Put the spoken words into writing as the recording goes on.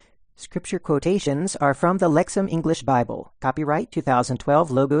scripture quotations are from the Lexham English Bible. Copyright 2012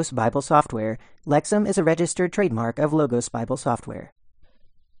 Logos Bible Software. Lexham is a registered trademark of Logos Bible Software.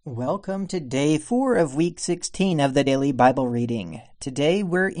 Welcome to day 4 of week 16 of the daily Bible reading. Today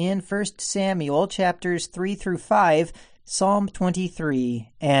we're in 1 Samuel chapters 3 through 5, Psalm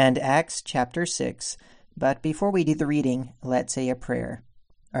 23, and Acts chapter 6. But before we do the reading, let's say a prayer.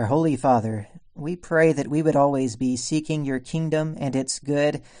 Our Holy Father, we pray that we would always be seeking your kingdom and its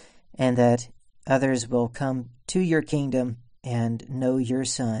good, and that others will come to your kingdom and know your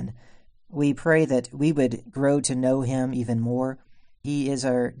Son. We pray that we would grow to know him even more. He is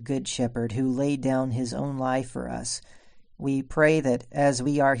our good shepherd who laid down his own life for us. We pray that as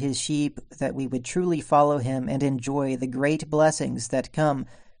we are his sheep, that we would truly follow him and enjoy the great blessings that come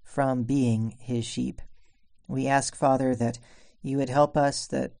from being his sheep. We ask, Father, that you would help us,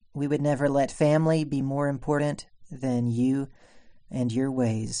 that we would never let family be more important than you and your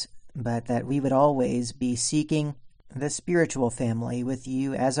ways, but that we would always be seeking the spiritual family with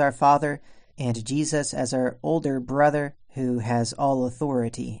you as our Father and Jesus as our older brother who has all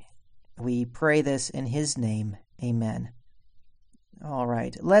authority. We pray this in his name. Amen. All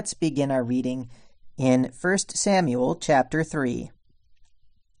right, let's begin our reading in 1 Samuel chapter 3.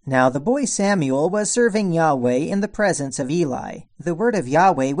 Now the boy Samuel was serving Yahweh in the presence of Eli. The word of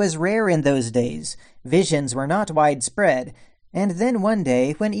Yahweh was rare in those days. Visions were not widespread. And then one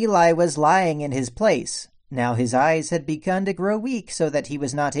day, when Eli was lying in his place, now his eyes had begun to grow weak so that he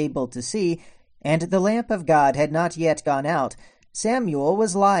was not able to see, and the lamp of God had not yet gone out, Samuel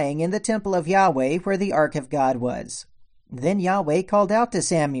was lying in the temple of Yahweh where the ark of God was. Then Yahweh called out to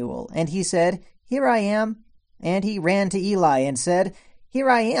Samuel, and he said, "Here I am." And he ran to Eli and said, "Here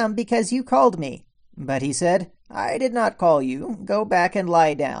I am, because you called me." But he said, "I did not call you. Go back and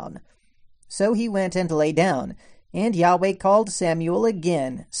lie down." So he went and lay down. And Yahweh called Samuel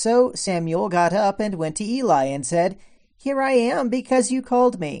again. So Samuel got up and went to Eli and said, "Here I am, because you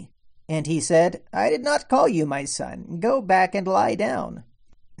called me." And he said, "I did not call you, my son. Go back and lie down."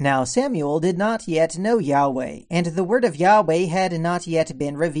 Now Samuel did not yet know Yahweh, and the word of Yahweh had not yet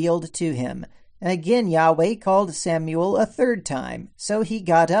been revealed to him. Again Yahweh called Samuel a third time. So he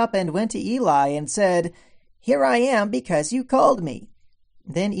got up and went to Eli and said, "Here I am, because you called me."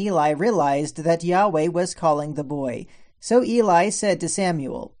 Then Eli realized that Yahweh was calling the boy. So Eli said to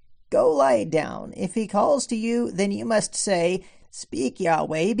Samuel, "Go lie down. If he calls to you, then you must say, 'Speak,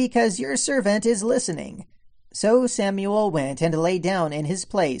 Yahweh, because your servant is listening.'" So Samuel went and lay down in his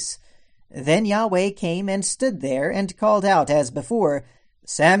place. Then Yahweh came and stood there and called out as before,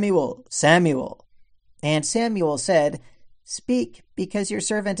 "Samuel, Samuel." And Samuel said, "Speak, because your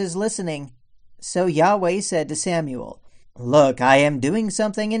servant is listening." So Yahweh said to Samuel, "Look, I am doing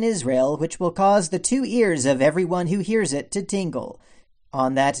something in Israel which will cause the 2 ears of everyone who hears it to tingle.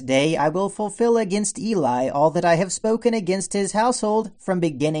 On that day I will fulfill against Eli all that I have spoken against his household from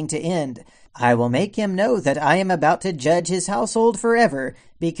beginning to end. I will make him know that I am about to judge his household forever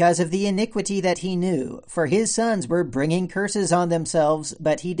because of the iniquity that he knew, for his sons were bringing curses on themselves,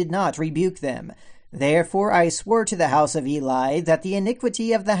 but he did not rebuke them. Therefore I swore to the house of Eli that the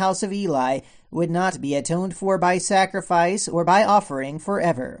iniquity of the house of Eli would not be atoned for by sacrifice or by offering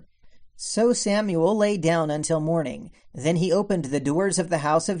forever." So Samuel lay down until morning. Then he opened the doors of the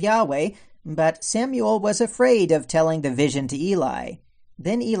house of Yahweh, but Samuel was afraid of telling the vision to Eli.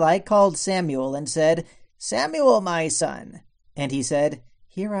 Then Eli called Samuel and said, "Samuel, my son." And he said,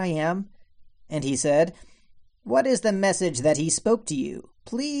 "Here I am." And he said, "What is the message that he spoke to you?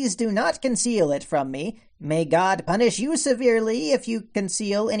 Please do not conceal it from me. May God punish you severely if you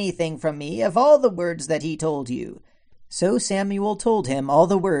conceal anything from me of all the words that he told you." So Samuel told him all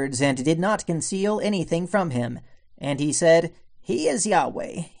the words and did not conceal anything from him. And he said, "He is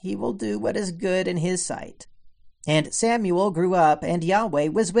Yahweh. He will do what is good in his sight." And Samuel grew up, and Yahweh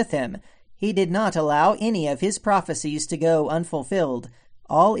was with him. He did not allow any of his prophecies to go unfulfilled.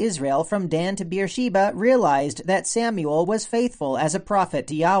 All Israel from Dan to Beersheba realized that Samuel was faithful as a prophet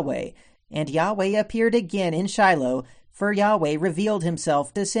to Yahweh. And Yahweh appeared again in Shiloh, for Yahweh revealed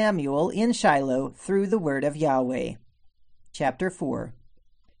himself to Samuel in Shiloh through the word of Yahweh. Chapter 4.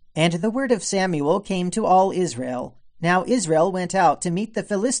 And the word of Samuel came to all Israel. Now Israel went out to meet the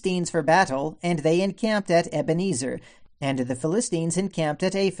Philistines for battle, and they encamped at Ebenezer, and the Philistines encamped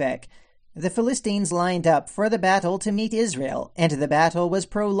at Aphek. The Philistines lined up for the battle to meet Israel, and the battle was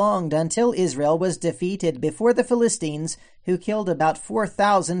prolonged until Israel was defeated before the Philistines, who killed about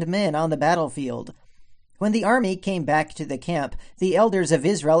 4,000 men on the battlefield. When the army came back to the camp, the elders of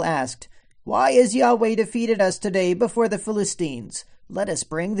Israel asked, "Why has Yahweh defeated us today before the Philistines? Let us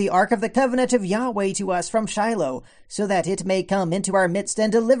bring the ark of the covenant of Yahweh to us from Shiloh, so that it may come into our midst and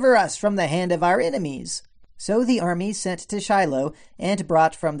deliver us from the hand of our enemies. So the army sent to Shiloh, and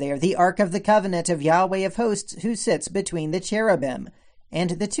brought from there the ark of the covenant of Yahweh of hosts, who sits between the cherubim.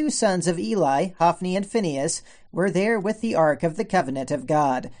 And the two sons of Eli, Hophni and Phinehas, were there with the ark of the covenant of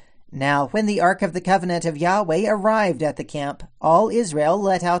God. Now when the ark of the covenant of Yahweh arrived at the camp, all Israel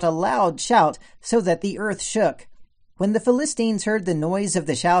let out a loud shout, so that the earth shook. When the Philistines heard the noise of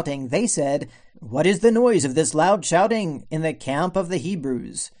the shouting, they said, "What is the noise of this loud shouting in the camp of the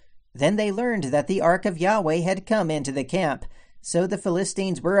Hebrews?" Then they learned that the ark of Yahweh had come into the camp. So the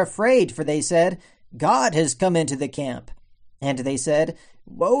Philistines were afraid, for they said, "God has come into the camp." And they said,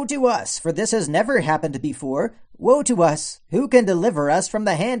 "Woe to us, for this has never happened before. Woe to us! Who can deliver us from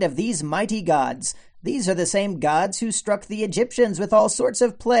the hand of these mighty gods? These are the same gods who struck the Egyptians with all sorts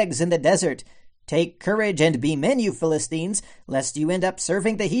of plagues in the desert. Take courage and be men, you Philistines, lest you end up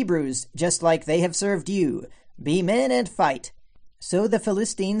serving the Hebrews, just like they have served you. Be men and fight." So the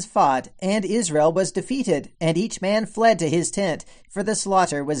Philistines fought, and Israel was defeated, and each man fled to his tent, for the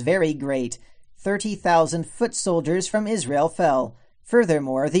slaughter was very great. 30,000 foot soldiers from Israel fell.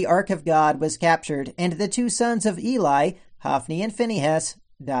 Furthermore, the ark of God was captured, and the two sons of Eli, Hophni and Phinehas,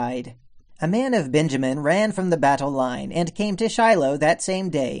 died. A man of Benjamin ran from the battle line, and came to Shiloh that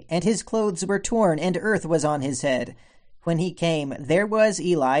same day, and his clothes were torn, and earth was on his head. When he came, there was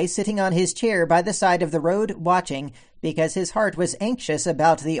Eli sitting on his chair by the side of the road, watching, because his heart was anxious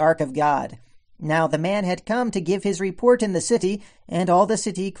about the ark of God. Now the man had come to give his report in the city, and all the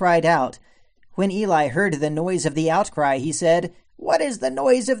city cried out. When Eli heard the noise of the outcry, he said, "What is the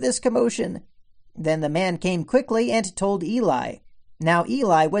noise of this commotion?" Then the man came quickly and told Eli. Now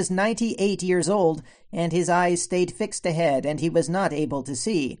Eli was 98 years old, and his eyes stayed fixed ahead, and he was not able to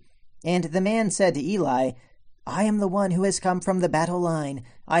see. And the man said to Eli, "I am the one who has come from the battle line.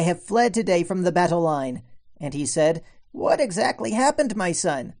 I have fled today from the battle line." And he said, "What exactly happened, my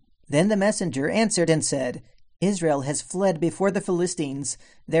son?" Then the messenger answered and said, "Israel has fled before the Philistines.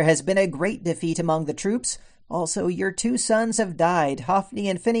 There has been a great defeat among the troops. Also your two sons have died, Hophni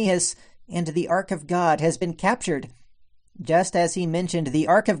and Phinehas, and the ark of God has been captured." Just as he mentioned the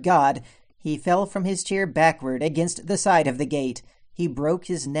ark of God, he fell from his chair backward against the side of the gate. He broke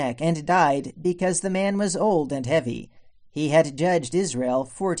his neck and died, because the man was old and heavy. He had judged Israel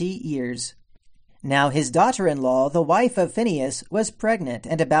 40 years. Now his daughter-in-law, the wife of Phinehas, was pregnant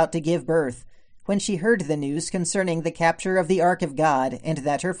and about to give birth. When she heard the news concerning the capture of the ark of God, and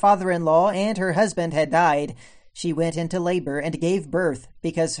that her father-in-law and her husband had died, she went into labor and gave birth,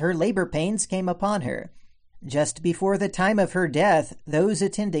 because her labor pains came upon her. Just before the time of her death, those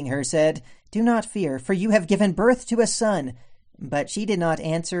attending her said, "Do not fear, for you have given birth to a son." But she did not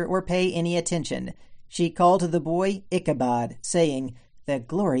answer or pay any attention. She called the boy Ichabod, saying, "The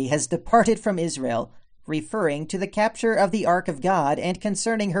glory has departed from Israel," referring to the capture of the ark of God and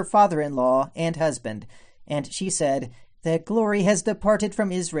concerning her father-in-law and husband. And she said, "The glory has departed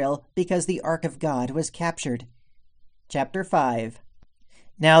from Israel, because the ark of God was captured." Chapter 5.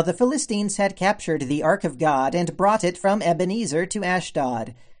 Now the Philistines had captured the ark of God and brought it from Ebenezer to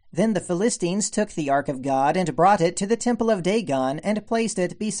Ashdod. Then the Philistines took the ark of God and brought it to the temple of Dagon and placed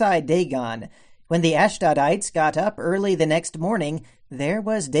it beside Dagon. When the Ashdodites got up early the next morning, there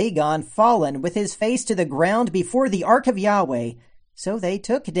was Dagon fallen with his face to the ground before the ark of Yahweh. So they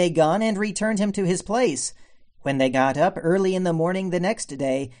took Dagon and returned him to his place. When they got up early in the morning the next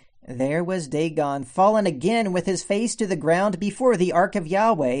day, there was Dagon fallen again with his face to the ground before the ark of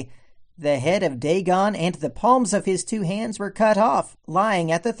Yahweh. The head of Dagon and the palms of his two hands were cut off,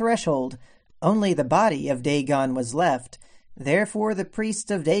 lying at the threshold. Only the body of Dagon was left. Therefore the priests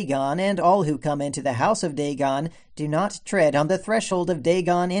of Dagon and all who come into the house of Dagon do not tread on the threshold of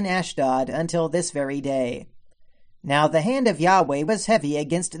Dagon in Ashdod until this very day. Now the hand of Yahweh was heavy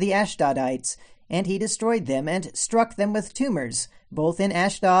against the Ashdodites, and he destroyed them and struck them with tumors, both in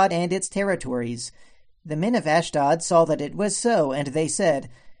Ashdod and its territories. The men of Ashdod saw that it was so, and they said,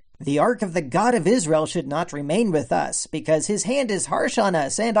 "The ark of the God of Israel should not remain with us, because his hand is harsh on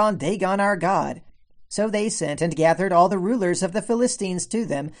us and on Dagon our God." So they sent and gathered all the rulers of the Philistines to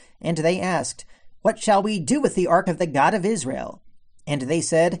them, and they asked, "What shall we do with the ark of the God of Israel?" And they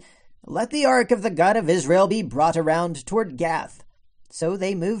said, "Let the ark of the God of Israel be brought around toward Gath." So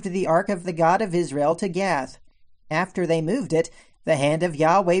they moved the ark of the God of Israel to Gath. After they moved it, the hand of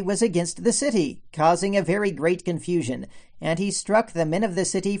Yahweh was against the city, causing a very great confusion, and he struck the men of the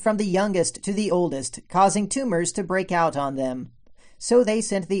city from the youngest to the oldest, causing tumors to break out on them. So they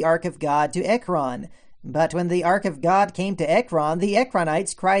sent the ark of God to Ekron. But when the ark of God came to Ekron, the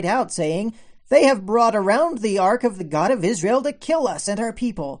Ekronites cried out, saying, They have brought around the ark of the God of Israel to kill us and our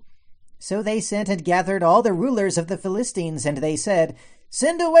people." So they sent and gathered all the rulers of the Philistines, and they said,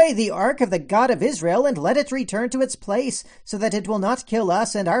 "Send away the ark of the God of Israel, and let it return to its place, so that it will not kill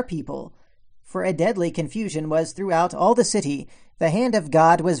us and our people." For a deadly confusion was throughout all the city. The hand of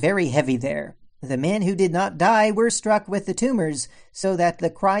God was very heavy there. The men who did not die were struck with the tumors, so that the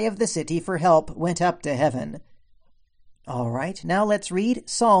cry of the city for help went up to heaven. All right, now let's read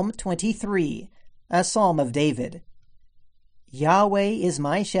Psalm 23, a psalm of David. Yahweh is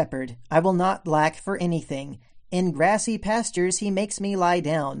my shepherd, I will not lack for anything. In grassy pastures he makes me lie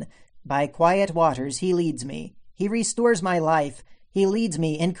down. By quiet waters he leads me. He restores my life. He leads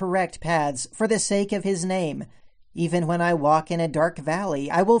me in correct paths for the sake of his name. Even when I walk in a dark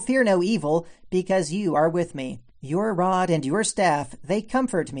valley, I will fear no evil, because you are with me. Your rod and your staff, they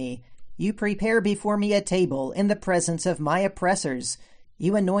comfort me. You prepare before me a table in the presence of my oppressors.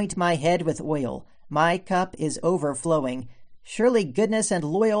 You anoint my head with oil. My cup is overflowing. Surely goodness and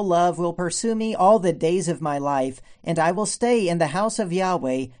loyal love will pursue me all the days of my life, and I will stay in the house of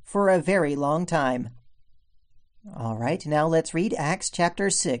Yahweh for a very long time. All right, now let's read Acts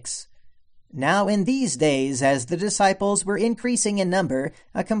chapter 6. Now in these days, as the disciples were increasing in number,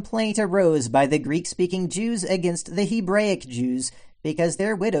 a complaint arose by the Greek-speaking Jews against the Hebraic Jews, because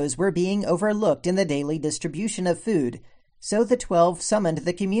their widows were being overlooked in the daily distribution of food. So the 12 summoned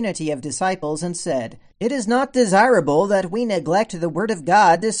the community of disciples and said, "It is not desirable that we neglect the word of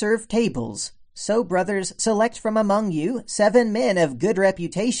God to serve tables. So, brothers, select from among you 7 men of good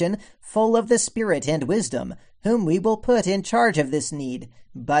reputation, full of the Spirit and wisdom, whom we will put in charge of this need.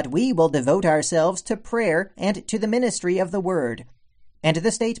 But we will devote ourselves to prayer and to the ministry of the word." And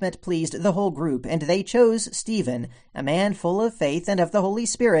the statement pleased the whole group, and they chose Stephen, a man full of faith and of the Holy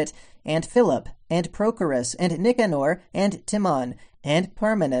Spirit, and Philip, and Prochorus, and Nicanor, and Timon, and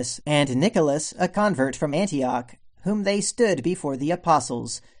Parmenas, and Nicholas, a convert from Antioch, whom they stood before the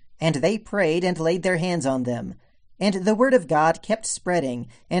apostles. And they prayed and laid their hands on them. And the word of God kept spreading,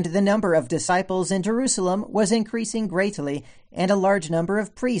 and the number of disciples in Jerusalem was increasing greatly, and a large number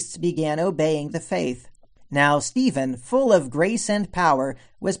of priests began obeying the faith. Now Stephen, full of grace and power,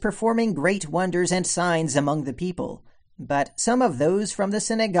 was performing great wonders and signs among the people. But some of those from the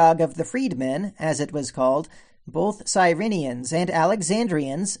synagogue of the freedmen, as it was called, both Cyrenians and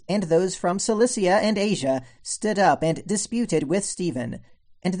Alexandrians, and those from Cilicia and Asia, stood up and disputed with Stephen.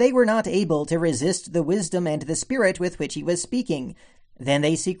 And they were not able to resist the wisdom and the spirit with which he was speaking. Then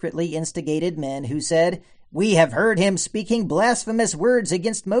they secretly instigated men who said, "We have heard him speaking blasphemous words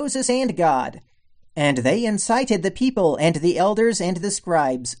against Moses and God." And they incited the people and the elders and the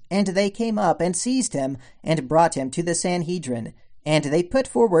scribes, and they came up and seized him, and brought him to the Sanhedrin. And they put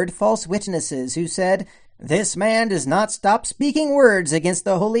forward false witnesses, who said, "This man does not stop speaking words against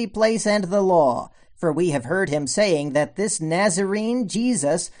the holy place and the law. For we have heard him saying that this Nazarene,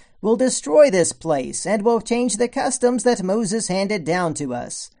 Jesus, will destroy this place, and will change the customs that Moses handed down to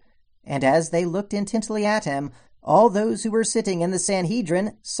us." And as they looked intently at him, all those who were sitting in the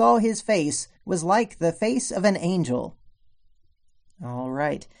Sanhedrin saw his face was like the face of an angel. All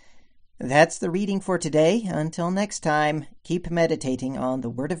right. That's the reading for today. Until next time, keep meditating on the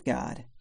Word of God.